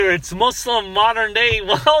here. It's Muslim Modern Day.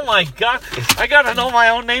 Well, oh my God. I got to know my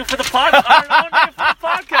own name for the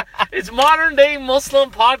podcast. It's Modern Day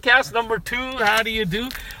Muslim Podcast number 2. How do you do?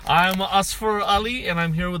 I'm Asfar Ali, and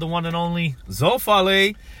I'm here with the one and only Zof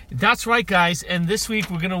Ali. That's right, guys. And this week,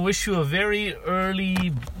 we're going to wish you a very early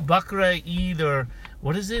Bakra Eid, or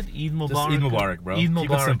what is it? Eid Mubarak. Just Eid Mubarak, bro. Eid Mubarak.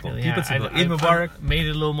 Keep it simple. Yeah, Keep it simple. I Eid Mubarak. made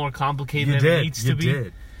it a little more complicated than it needs to be. You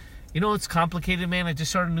did. You know, it's complicated, man. I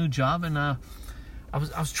just started a new job, and I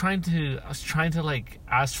was trying to like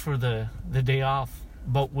ask for the day off,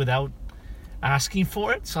 but without asking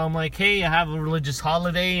for it. So I'm like, hey, I have a religious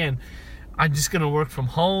holiday, and I'm just gonna work from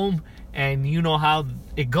home, and you know how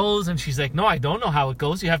it goes. And she's like, no, I don't know how it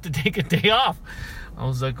goes. You have to take a day off. I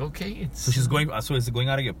was like, okay. So she's going. So is it going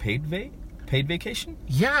out of your paid vacation?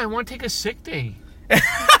 Yeah, I want to take a sick day.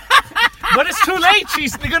 But it's too late.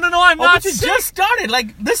 They're going to know I'm not but sick. You just started,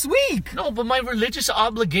 like, this week. No, but my religious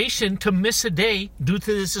obligation to miss a day due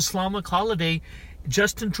to this Islamic holiday,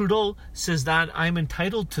 Justin Trudeau says that I'm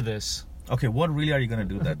entitled to this. Okay, what really are you going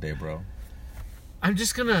to do that day, bro? I'm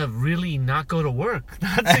just going to really not go to work.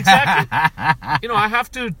 That's exactly... I have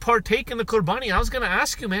to partake in the Qurbani. I was going to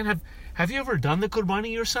ask you, man, have you ever done the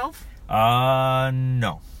Qurbani yourself?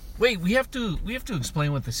 No. Wait, we have to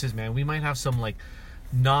explain what this is, man. We might have some, like,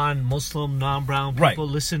 non-Muslim, non-brown people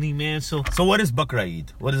listening, man. So what is Bakra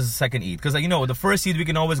Eid? What is the second Eid? Because the first Eid we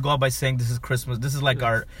can always go out by saying this is Christmas. This is like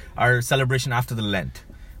our celebration after the Lent.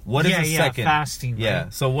 What is the second? Fasting. Yeah.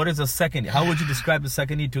 Right? So what is the second? How would you describe the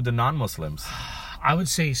second Eid to the non-Muslims? I would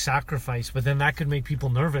say sacrifice, but then that could make people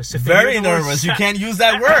nervous. If Very nervous. You can't use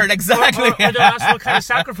that word. Exactly. or they'll ask what kind of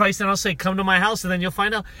sacrifice, and I'll say, come to my house, and then you'll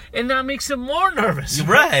find out. And that makes them more nervous.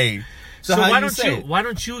 Right. So why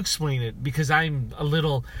don't you explain it? Because I'm a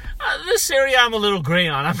little... this area I'm a little gray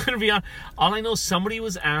on. I'm going to be on... All I know, somebody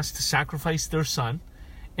was asked to sacrifice their son,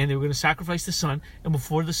 and they were going to sacrifice the son, and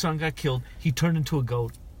before the son got killed, he turned into a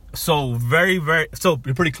goat. So so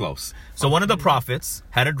you're pretty close. So one of the prophets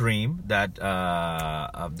had a dream that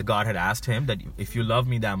the God had asked him that if you love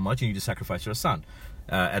me that much, you need to sacrifice your son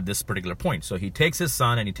at this particular point. So he takes his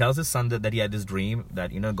son and he tells his son that he had this dream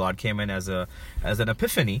that God came in as an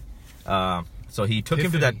epiphany. So he took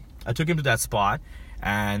him to that. I took him to that spot,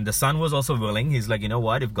 and the son was also willing. He's like, you know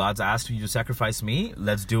what? If God's asked you to sacrifice me,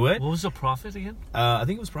 let's do it. What was the prophet again? I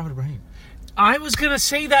think it was Prophet Ibrahim. I was going to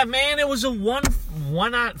say that, man. It was a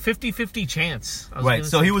 50-50 chance. Right.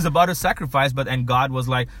 So he was about to sacrifice, and God was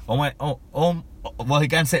like, well, he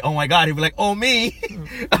can't say, oh my God. He'd be like, oh me.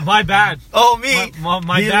 My bad. Oh me.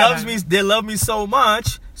 My he bad. Loves me. They love me so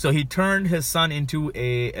much. So he turned his son into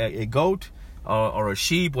a goat. Or a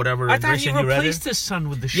sheep, whatever. I thought he replaced his son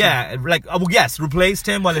with the sheep. Yeah, replaced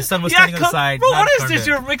him while his son was standing on the side. Bro, what is this?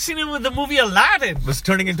 You're mixing it with the movie Aladdin. It was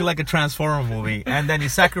turning into like a Transformer movie. And then he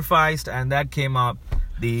sacrificed, and that came up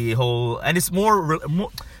the whole... And it's more...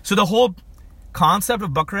 So the whole concept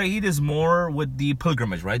of Bakra Eid is more with the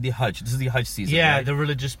pilgrimage, right? The Hajj. This is the Hajj season, yeah, right? The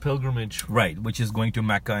religious pilgrimage. Right, which is going to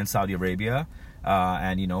Mecca in Saudi Arabia.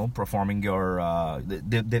 And performing your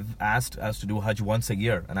they've asked us to do Hajj once a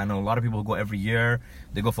year, and I know a lot of people who go every year.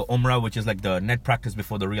 They go for Umrah, which is like the net practice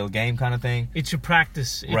before the real game kind of thing. It's your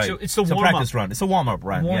practice. It's a practice run. It's a warm-up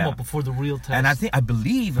run. Warm-up before the real test. And I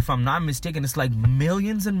believe, if I'm not mistaken, it's like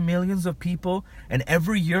millions and millions of people, and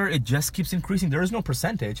every year it just keeps increasing. There is no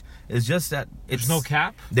percentage. It's just that there's no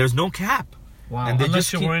cap. There's no cap. Wow, and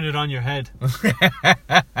unless you're wearing it on your head.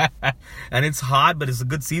 And it's hot, but it's a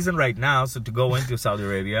good season right now. So to go into Saudi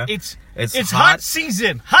Arabia, it's hot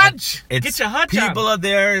season. Hajj, get your Hajj on. People are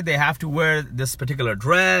there. They have to wear this particular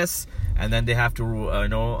dress, and then they have to,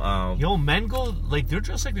 Yo, men go like they're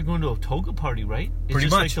dressed like they're going to a toga party, right? It's pretty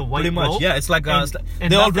just much, like the white pretty much. robe. Yeah, it's like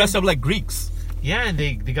they all dress up like Greeks. Yeah, and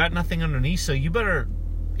they got nothing underneath, so you better.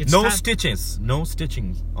 No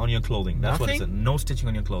stitching on your clothing. That's what it said. No stitching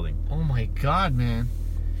on your clothing. Oh my God, man!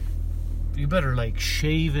 You better like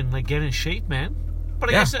shave and like get in shape, man.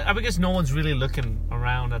 But I guess no one's really looking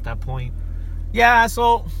around at that point. Yeah,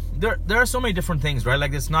 so there are so many different things, right?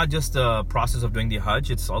 Like it's not just the process of doing the Hajj;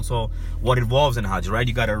 it's also what involves in Hajj, right?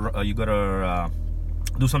 You gotta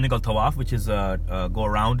do something called tawaf, which is go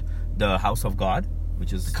around the house of God.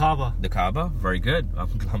 Which is the Kaaba. The Kaaba, very good.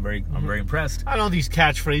 I'm very impressed. I know these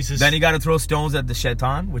catchphrases. Then you got to throw stones at the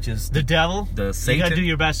Shaitan, which is the devil. The Satan. You got to do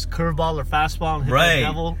your best curveball or fastball and hit the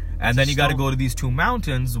devil. And then you got to go to these two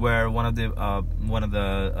mountains where one of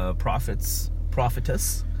the prophetess.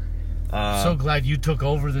 So glad you took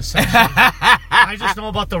over this section. I just know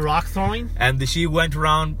about the rock throwing. And she went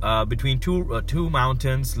around between two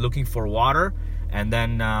mountains looking for water, and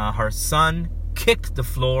then her son kicked the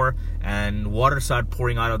floor and water started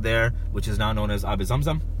pouring out of there, which is now known as Abi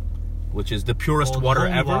Zamzam. which is the purest Oh, the water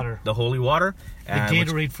holy ever. water. The holy water. The and which-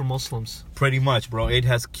 Gatorade for Muslims. Pretty much, bro. It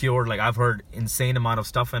has cured, like, I've heard insane amount of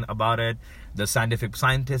stuff about it. The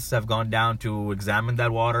scientists have gone down to examine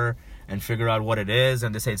that water and figure out what it is,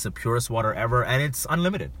 and they say it's the purest water ever, and it's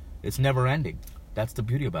unlimited. It's never ending. That's the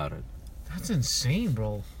beauty about it. That's insane,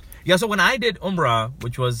 bro. Yeah, so when I did Umrah,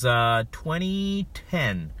 which was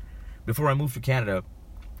 2010, before I moved to Canada,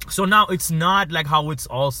 so now it's not like how it's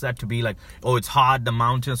all set to be, like, oh, it's hot, the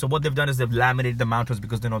mountains. So what they've done is they've laminated the mountains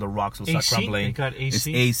because they know the rocks will start AC? crumbling. They got AC? It's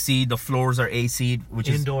AC. The floors are AC, which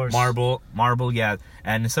Indoors. is marble, yeah.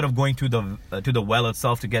 And instead of going to the well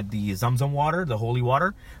itself to get the Zamzam water, the holy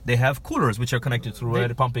water, they have coolers which are connected through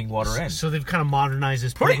it, pumping water in. So they've kind of modernized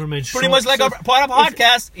this pilgrimage. Pretty much like a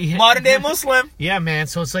podcast, Yeah. modern day Muslim. Yeah, man.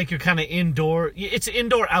 So it's like you're kind of indoor. It's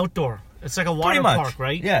indoor, outdoor. It's like a water Pretty much. park,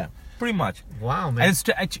 right? Yeah, pretty much. Wow, man. And it's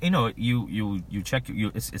you check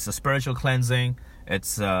it's a spiritual cleansing.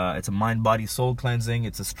 It's a mind, body, soul cleansing.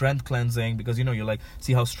 It's a strength cleansing because you're like,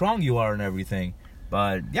 see how strong you are and everything.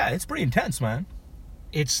 But yeah, it's pretty intense, man.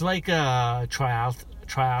 It's like a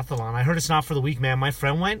triathlon. I heard it's not for the weak, man. My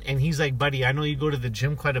friend went, and he's like, buddy, I know you go to the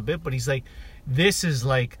gym quite a bit, but he's like, this is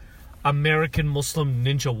like American Muslim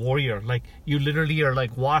ninja warrior. Like, you literally are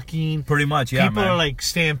like walking. Pretty much, yeah, People man. are like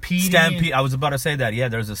stampeding. Stampede. I was about to say that. Yeah,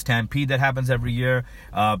 there's a stampede that happens every year.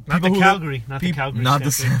 Not the Calgary Not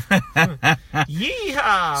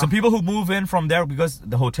Yeehaw! So people who move in from there, because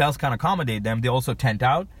the hotels can't accommodate them, they also tent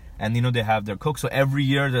out. And they have their cook. So every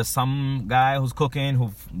year there's some guy who's cooking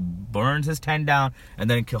who burns his tent down and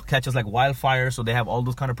then it catches like wildfire. So they have all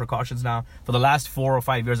those kind of precautions now. For the last 4 or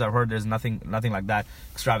 5 years, I've heard there's nothing like that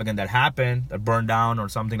extravagant that happened, that burned down or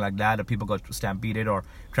something like that people got stampeded or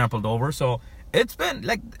trampled over. So it's been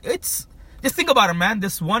like, just think about it, man.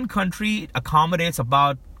 This one country accommodates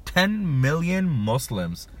about 10 million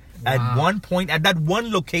Muslims at one point, at that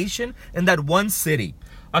one location, in that one city.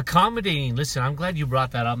 Accommodating. Listen, I'm glad you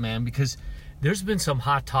brought that up, man, because there's been some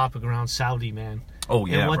hot topic around Saudi, man. Oh,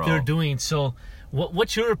 yeah, and what bro. they're doing. So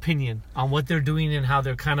what's your opinion on what they're doing and how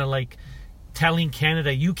they're kind of like telling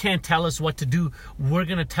Canada, you can't tell us what to do, we're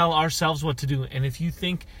going to tell ourselves what to do, and if you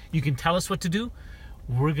think you can tell us what to do,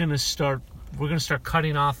 we're going to start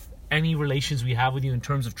cutting off any relations we have with you in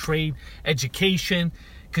terms of trade, education,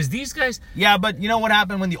 because these guys... Yeah, but you know what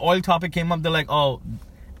happened when the oil topic came up? They're like, oh,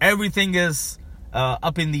 everything is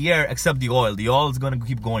up in the air except the oil. The oil is going to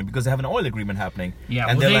keep going because they have an oil agreement happening. Yeah,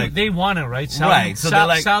 and well, they want it, right? Saudi, right. So they're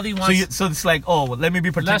like, Saudi wants so it's like, oh, let me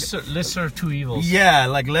be protected. lesser two evils. Yeah,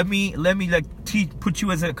 like let me like put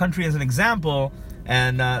you as a country as an example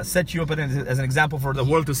and set you up as an example for the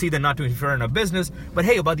world to see, then not to interfere in our business. But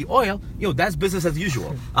hey, about the oil, that's business as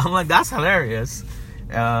usual. I'm like, that's hilarious.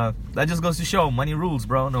 That just goes to show money rules,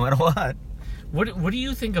 bro, no matter what. What do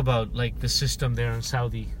you think about like the system there in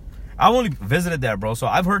Saudi? I've only visited there, bro. So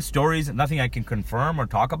I've heard stories, nothing I can confirm or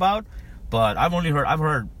talk about, but I've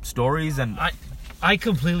heard stories, and I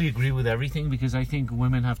completely agree with everything because I think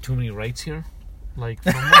women have too many rights here. Like,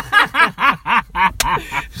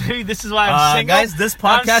 maybe this is why I'm single. Guys, this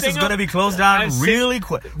podcast is going to be closed down really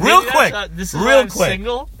quick. Real quick. This is why I'm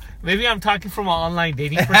single. Maybe I'm talking from an online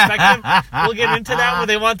dating perspective. We'll get into that where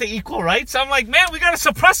they want the equal rights. I'm like, man, we got to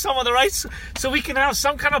suppress some of the rights so we can have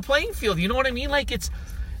some kind of playing field. You know what I mean? Like,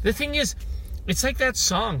 the thing is, it's like that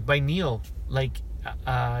song by Neil, like,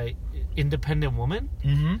 Independent Woman.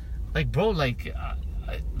 Mm-hmm. Like, bro,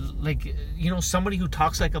 somebody who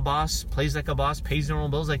talks like a boss, plays like a boss, pays their own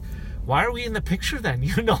bills. Like, why are we in the picture then?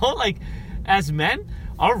 Like, as men,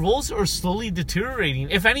 our roles are slowly deteriorating.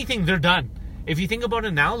 If anything, they're done. If you think about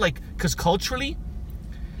it now, like, because culturally,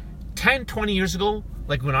 10, 20 years ago,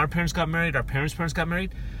 like when our parents got married, our parents' parents got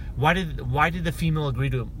married, why did the female agree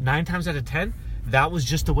to it? 9 times out of 10, that was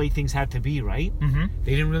just the way things had to be, right? Mm-hmm.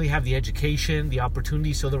 They didn't really have the education, the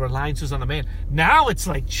opportunity, so the reliance was on the man. Now it's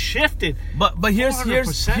like shifted. But here's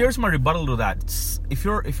 400%. my rebuttal to that. If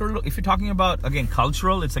you're talking about, again,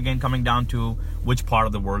 cultural, it's again coming down to which part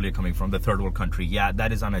of the world you're coming from, the third world country. Yeah,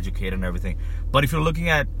 that is uneducated and everything. But if you're looking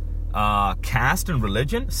at caste and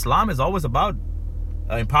religion, Islam is always about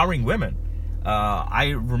empowering women.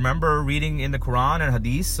 I remember reading in the Quran and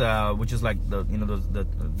Hadith, which is like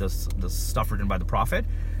the stuff written by the Prophet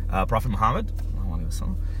Muhammad,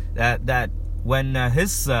 that when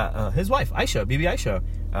his wife Aisha, Bibi Aisha,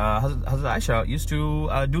 Hazrat Aisha used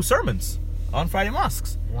to do sermons on Friday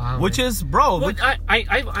mosques. Wow, which man. is, bro. Well,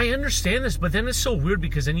 I understand this, but then it's so weird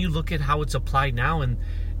because then you look at how it's applied now, and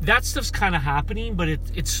that stuff's kind of happening, but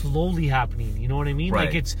it's slowly happening. You know what I mean?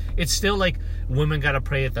 Right. Like it's still like women got to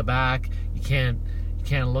pray at the back. You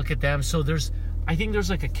can't look at them. So I think there's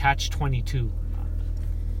like a catch-22.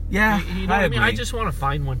 Yeah, You know what I mean? I agree. just want to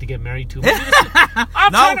find one to get married to.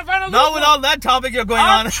 I'm trying to find a Now with loophole. all that topic you're going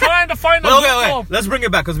I'm on. trying to find a Well, loophole. okay. Let's bring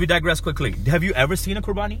it back because we digress quickly. Have you ever seen a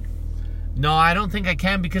Qurbani? No, I don't think I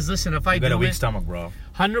can because listen, if I You got do a weak it stomach, bro.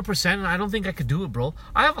 100%, I don't think I could do it, bro.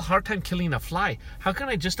 I have a hard time killing a fly. How can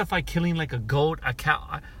I justify killing like a goat, a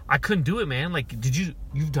cow? I couldn't do it, man. Like,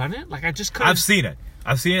 you've done it? Like, I just couldn't. I've seen it.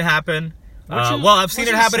 I've seen it happen. Weren't you- I've seen weren't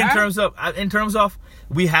it you happen sad? in terms of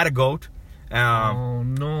we had a goat. Oh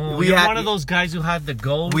no! we You're had- one of those guys who had the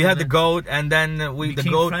goat. We and had the then- goat, and then we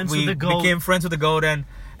Became friends with the goat. became friends with the goat, and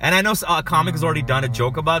I know a comic has already done a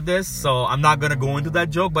joke about this, so I'm not gonna go into that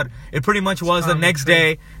joke. But it pretty much was the comic next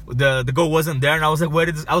day the goat wasn't there, and I was like, where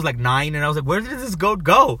did this? I was like 9, and I was like, where did this goat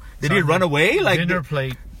go? Did he run away? Like dinner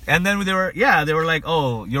plate. And then they were like,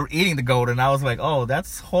 oh, you're eating the goat, and I was like, oh,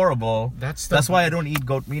 that's horrible. That's why I don't eat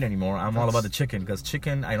goat meat anymore. I'm all about the chicken because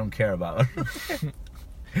chicken I don't care about.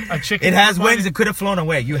 A chicken. It has Qurbani- wings. It could have flown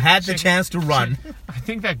away. You had the Chicken- chance to run. I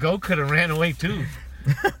think that goat could have ran away too,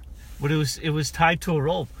 but it was tied to a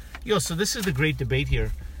rope. Yo, so this is the great debate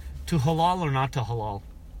here: to halal or not to halal.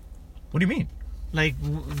 What do you mean? Like,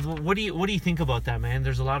 what do you think about that, man?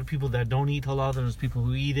 There's a lot of people that don't eat halal. There's people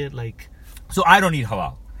who eat it. Like, So I don't eat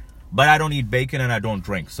halal, but I don't eat bacon and I don't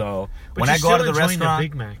drink. So but when you're I go out to still the enjoying restaurant, the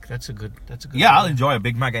Big Mac. That's a good. yeah, I'll enjoy a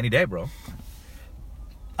Big Mac any day, bro.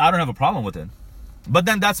 I don't have a problem with it. But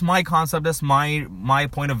then that's my concept. That's my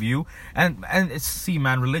point of view. And it's, see,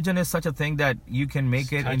 man, religion is such a thing that you can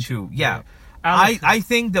make it touchy. into. Yeah, Yeah. I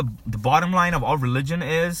think the bottom line of all religion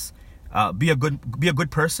is be a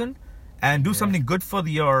good person and do something good for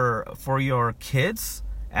your kids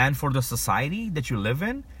and for the society that you live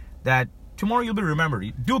in. That tomorrow you'll be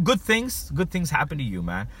remembered. Do good things happen to you,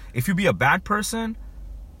 man. If you be a bad person,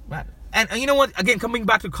 man. And you know what? Again, coming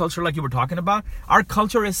back to culture, like you were talking about, our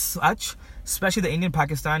culture is such, especially the Indian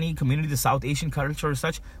Pakistani community, the South Asian culture is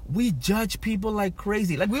such. We judge people like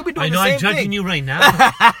crazy. Like we'll be doing I know the same I'm judging thing. you right now.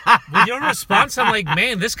 With your response, I'm like,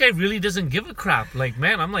 man, this guy really doesn't give a crap. Like,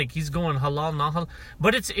 man, I'm like, he's going halal, not halal.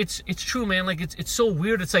 But it's true, man. Like, it's so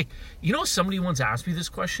weird. It's like, you know, somebody once asked me this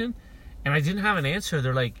question, and I didn't have an answer.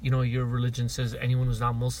 They're like, you know, your religion says anyone who's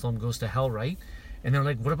not Muslim goes to hell, right? And they're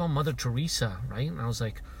like, what about Mother Teresa, right? And I was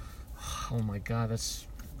like, oh my God, that's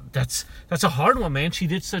a hard one, man. She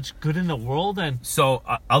did such good in the world, and So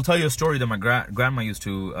I'll tell you a story that my grandma used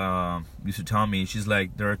to tell me. She's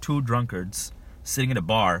like, there are two drunkards sitting at a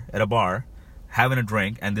bar having a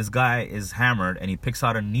drink, and this guy is hammered, and he picks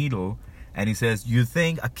out a needle, and he says, "You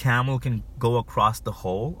think a camel can go across the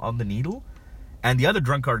hole on the needle?" And the other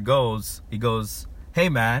drunkard goes, "Hey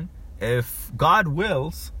man, if God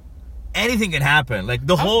wills, anything can happen. Like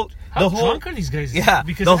the whole drunk are these guys? Yeah,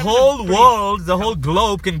 Because the having a whole pretty- world, the whole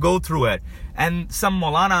globe can go through it." And some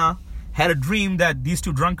Maulana had a dream that these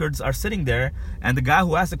two drunkards are sitting there, and the guy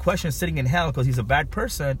who asked the question is sitting in hell because he's a bad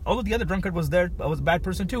person. Although the other drunkard was there, was a bad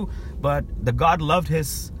person too, but the God loved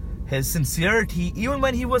his sincerity even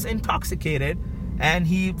when he was intoxicated, and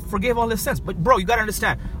he forgave all his sins. But bro, you gotta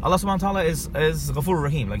understand, Allah subhanahu wa ta'ala is Ghafur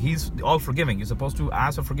Rahim. Like he's all forgiving. You're supposed to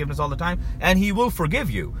ask for forgiveness all the time, and he will forgive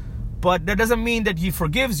you. But that doesn't mean that he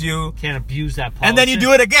forgives you Can't abuse that policy. and then you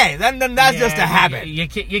do it again. Then that's just a habit.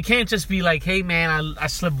 You can't just be like, hey man, I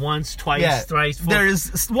slipped once, twice, thrice, four. There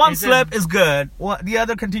is one Is slip that- is good. The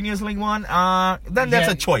other continuously one, then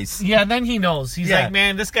that's a choice. Yeah, then he knows. He's Yeah. like,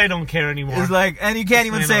 man, this guy don't care anymore. It's like, and you can't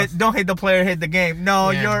even man say, knows. "Don't hate the player, hate the game." No,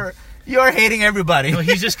 Yeah. you're hating everybody. No,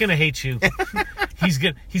 he's just gonna hate you.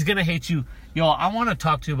 He's gonna hate you. Yo, I want to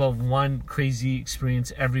talk to you about one crazy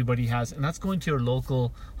experience everybody has, and that's going to your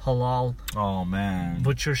local halal Oh man.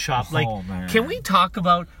 butcher shop. Like, Oh, man. can we talk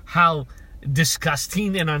about how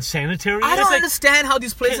disgusting and unsanitary I it is? don't Like, understand how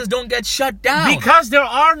these places don't get shut down. because there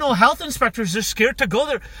are no health inspectors. They're scared to go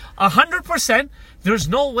there. 100%. There's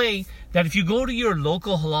no way that if you go to your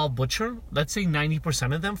local halal butcher, let's say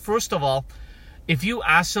 90% of them, first of all, if you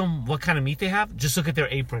ask them what kind of meat they have, just look at their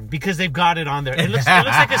apron because they've got it on there. It looks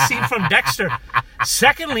like a scene from Dexter.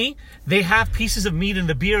 Secondly, they have pieces of meat in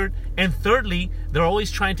the beard. And thirdly, they're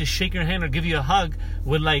always trying to shake your hand or give you a hug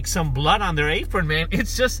with like some blood on their apron, man.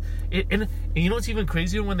 It's just, and you know what's even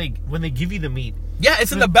crazier when they give you the meat. Yeah,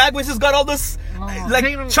 it's in the bag, which has got all this like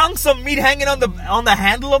they don't- chunks of meat hanging on the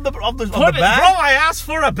handle of the Put it, bag. bro, I asked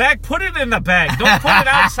for a bag. Put it in the bag. Don't put it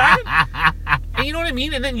outside. And you know what I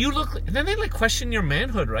mean? And then then they like question your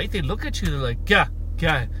manhood, right? They look at you, they're like, yeah.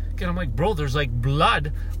 And I'm like, bro, there's like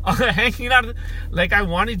blood hanging out. Like, I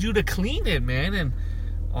wanted you to clean it, man. And,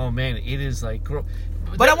 oh man, it is like gross.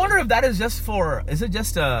 But I wonder if that is just is it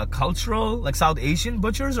just cultural, like South Asian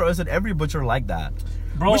butchers, or is it every butcher like that?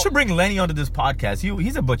 Bro. We should bring Lenny onto this podcast.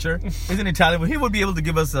 He's a butcher. He's an Italian. He would be able to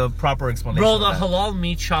give us a proper explanation. Bro, of the that. halal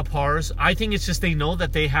meat shop horrors, I think it's just they know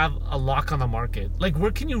that they have a lock on the market. Like,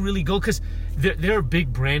 where can you really go? Because there are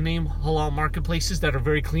big brand name halal marketplaces that are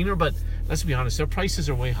very cleaner, but let's be honest, their prices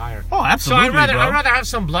are way higher. Oh, absolutely, So I'd bro. rather have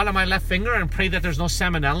some blood on my left finger and pray that there's no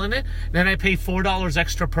salmonella in it than I pay $4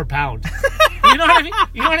 extra per pound. You know what I mean?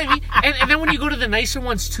 You know what I mean? And then when you go to the nicer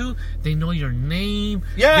ones too, they know your name.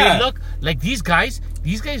 Yeah. They look like these guys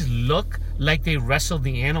look like they wrestled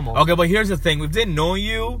the animal. Okay, but here's the thing. If they know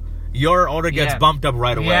you, your order gets Yeah. bumped up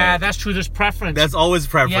right away. Yeah, that's true. There's preference. That's always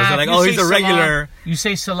preference. Yeah, They're like, if you oh, he's say a regular. salam, you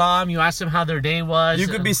say salam. You ask them how their day was. You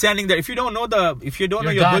could be standing there. If you don't know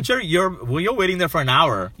You're your done. butcher, you're waiting there for an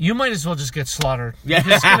hour. You might as well just get slaughtered. Yeah.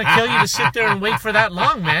 Because it's gonna kill you to sit there and wait for that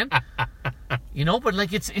long, man. You know, but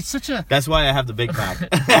like it's such a. That's why I have the Big Mac.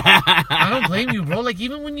 I don't blame you, bro. Like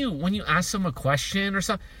even when you ask them a question or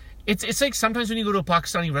something, it's like sometimes when you go to a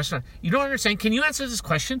Pakistani restaurant, you don't understand. Can you answer this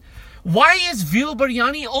question? Why is veal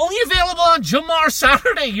biryani only available on Jum'ah or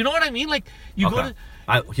Saturday? You know what I mean? Like you go to.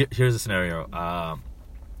 Here's the scenario.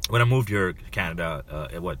 When I moved here to Canada,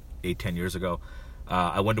 8-10 years ago,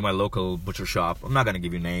 I went to my local butcher shop. I'm not gonna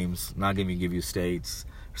give you names. I'm not gonna give you states,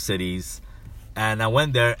 cities. And I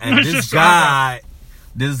went there, and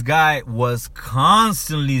this guy was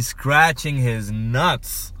constantly scratching his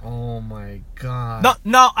nuts. Oh my god.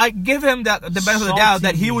 No, I give him the benefit of the doubt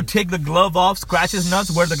that he Salty would take the glove off, scratch his nuts,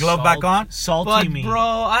 wear the glove back on. Salty But meat. bro,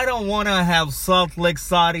 I don't want to have Salt Lake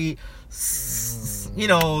Saudi,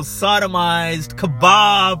 sodomized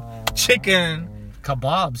kebab chicken.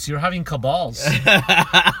 Kebabs. You're having kebabs.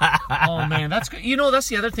 Oh man, that's good. You know, that's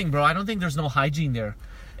the other thing, bro. I don't think there's no hygiene there.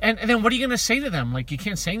 And then what are you going to say to them? Like, you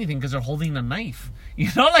can't say anything because they're holding a knife. You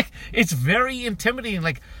know, like, it's very intimidating.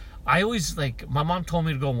 Like, I always, like, my mom told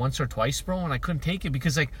me to go once or twice, bro, and I couldn't take it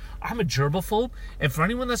because, like, I'm a germaphobe. And for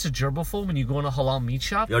anyone that's a germaphobe and you go in a halal meat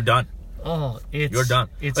shop, You're done. you're done.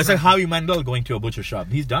 It's like Howie Mandel going to a butcher shop.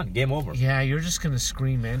 He's done. Game over. Yeah, you're just going to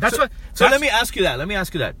scream, man. That's So let me ask you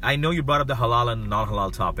that. I know you brought up the halal and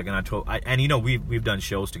non-halal topic, and we've done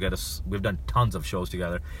shows together. We've done tons of shows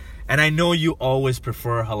together, and I know you always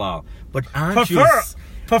prefer halal, but aren't you?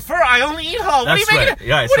 Prefer. I only eat halal. That's what are you right. making?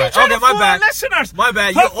 Yeah, what are you right. trying Okay, to my fool bad. our listeners? My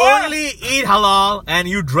bad. Prefer. You only eat halal, and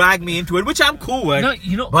you drag me into it, which I'm cool with. No,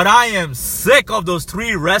 you know- but I am sick of those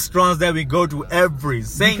 3 restaurants that we go to every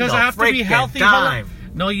single Because I have to be freaking healthy. time.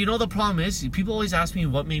 Halal. No, you know the problem is people always ask me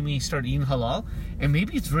what made me start eating halal, and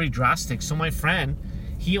maybe it's very drastic. So my friend,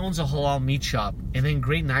 he owns a halal meat shop, and then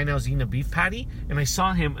grade 9 I was eating a beef patty, and I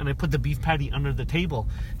saw him, and I put the beef patty under the table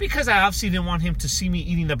because I obviously didn't want him to see me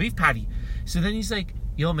eating the beef patty. So then he's like,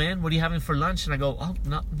 "Yo, man, what are you having for lunch?" And I go, "Oh,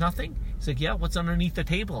 nothing." He's like, "Yeah, what's underneath the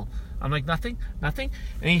table?" I'm like, "Nothing." And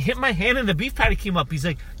he hit my hand, and the beef patty came up. He's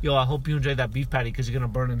like, "Yo, I hope you enjoy that beef patty because you're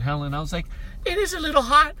gonna burn in hell." And I was like, "It is a little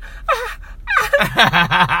hot." And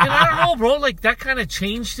I don't know, bro. Like that kind of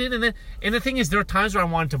changed it. And the thing is, there are times where I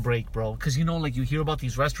wanted to break, bro, because like you hear about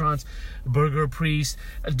these restaurants, Burger Priest,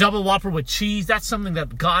 a double Whopper with cheese. That's something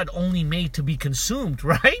that God only made to be consumed,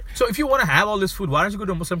 right? So if you want to have all this food, why don't you go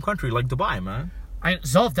to a Muslim country like Dubai, man?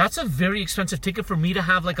 Zolf, that's a very expensive ticket for me to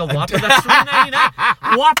have like a Whopper. That's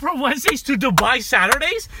 $3.99. Whopper Wednesdays to Dubai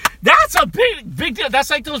Saturdays. That's a big deal.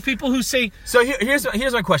 That's like those people who say. So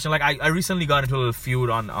here's my question. Like I recently got into a little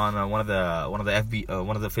feud on one of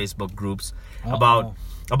the Facebook groups about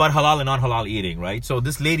halal and non-halal eating, right? So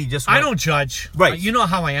this lady just I don't judge. Right. You know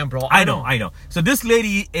how I am, bro. I know. So this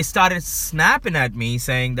lady started snapping at me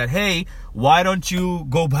saying that, hey, why don't you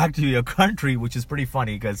go back to your country? Which is pretty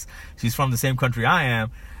funny because she's from the same country I am.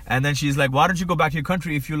 And then she's like, why don't you go back to your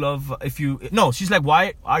country she's like,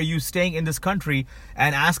 why are you staying in this country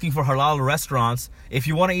and asking for halal restaurants? If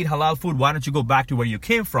you want to eat halal food, why don't you go back to where you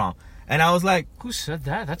came from? And I was like, Who said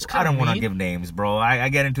that? That's I kind of don't want to give names, bro. I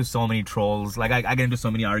get into so many trolls. Like, I get into so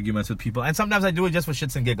many arguments with people. And sometimes I do it just for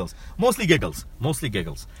shits and giggles. Mostly giggles.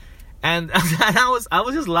 And I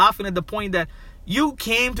was just laughing at the point that you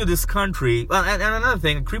came to this country. Well, and another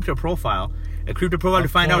thing, I creeped her profile. To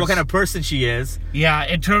find out what kind of person she is. Yeah,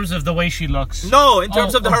 in terms of the way she looks. No, in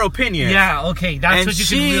terms of her opinion. Yeah, okay. That's what you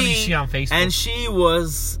can really see on Facebook. And she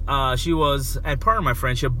was, and pardon my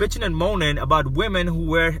French, bitching and moaning about women who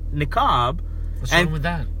wear niqab. What's wrong with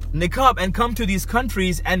that? Niqab and come to these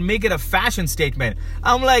countries and make it a fashion statement.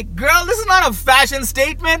 I'm like, girl, this is not a fashion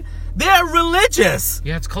statement. They are religious.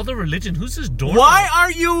 Yeah, it's called a religion. Who's this doorknob? Why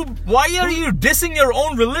are you dissing your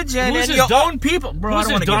own religion and your own people? Bro, I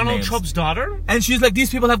don't want to Donald names. Trump's daughter? And she's like, these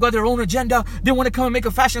people have got their own agenda. They want to come and make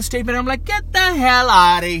a fashion statement. I'm like, get the hell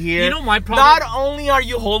out of here. You know my problem? Not only are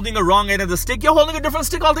you holding a wrong end of the stick, you're holding a different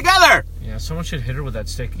stick altogether. Yeah, someone should hit her with that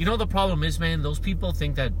stick. You know the problem is, man, those people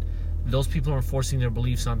think that those people are forcing their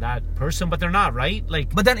beliefs on that person, but they're not, right?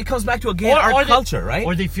 Like, But then it comes back to, again, our culture, right?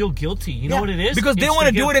 Or they feel guilty. You know what it is? Because they want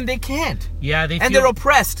to do it and they can't. Yeah, and they're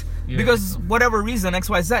oppressed Yeah. because whatever reason, X,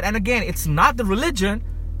 Y, Z. And again, it's not the religion,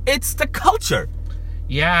 it's the culture.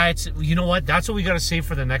 Yeah, it's, you know what? That's what we got to save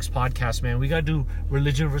for the next podcast, man. We got to do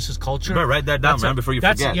religion versus culture. You better write that down, man, before you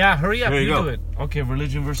forget. Yeah, hurry up. Here you go. Do it. Okay,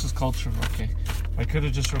 religion versus culture. Okay. I could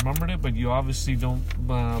have just remembered it, but you obviously don't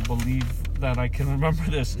believe that I can remember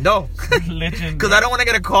this. No. Religion. Because I don't want to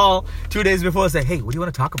get a call 2 days before and say, hey, what do you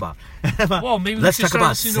want to talk about? Well, maybe Let's we should talk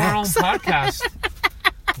about start listening to our own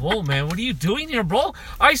podcast. Whoa, man, what are you doing here, bro?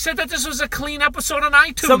 I said that this was a clean episode on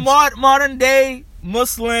iTunes. Some modern day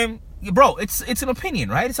Muslim. Bro, it's an opinion,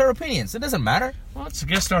 right? It's our opinions. It doesn't matter. Well, it's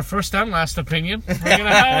against our first and last opinion.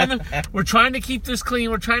 We're trying to keep this clean.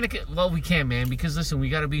 We're trying to well, we can't, man, because listen, we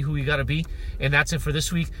got to be who we got to be, and that's it for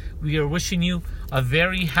this week. We are wishing you a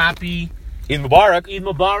very happy Eid Mubarak. Eid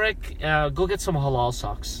Mubarak. Go get some halal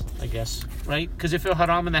socks, I guess, right? Because if you're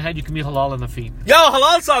haram in the head, you can be halal in the feet. Yo,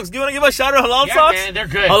 halal socks. Do you want to give a shout out Halal Yeah, socks? man, they're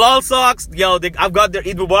good. Halal socks. Yo, I've got their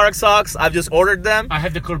Eid Mubarak socks. I've just ordered them. I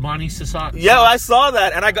have the Qurbani socks. Yeah, I saw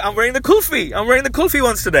that, and I'm wearing the Kufi. I'm wearing the Kufi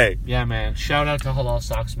ones today. Yeah, man. Shout out to halal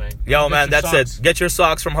socks, man. Yo, Get man, your that's socks. it. Get your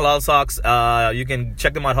socks from Halal Socks. You can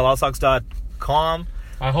check them out halalsocks.com.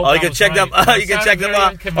 I hope Or you that can was check them. right. You can That check sounded them very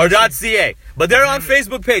out or unconvincing. .ca. But they're on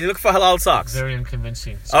Facebook page. Look for Halal Socks. Very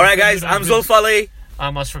unconvincing. All right, guys. I'm Zulf Ali.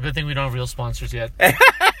 For good thing we don't have real sponsors yet.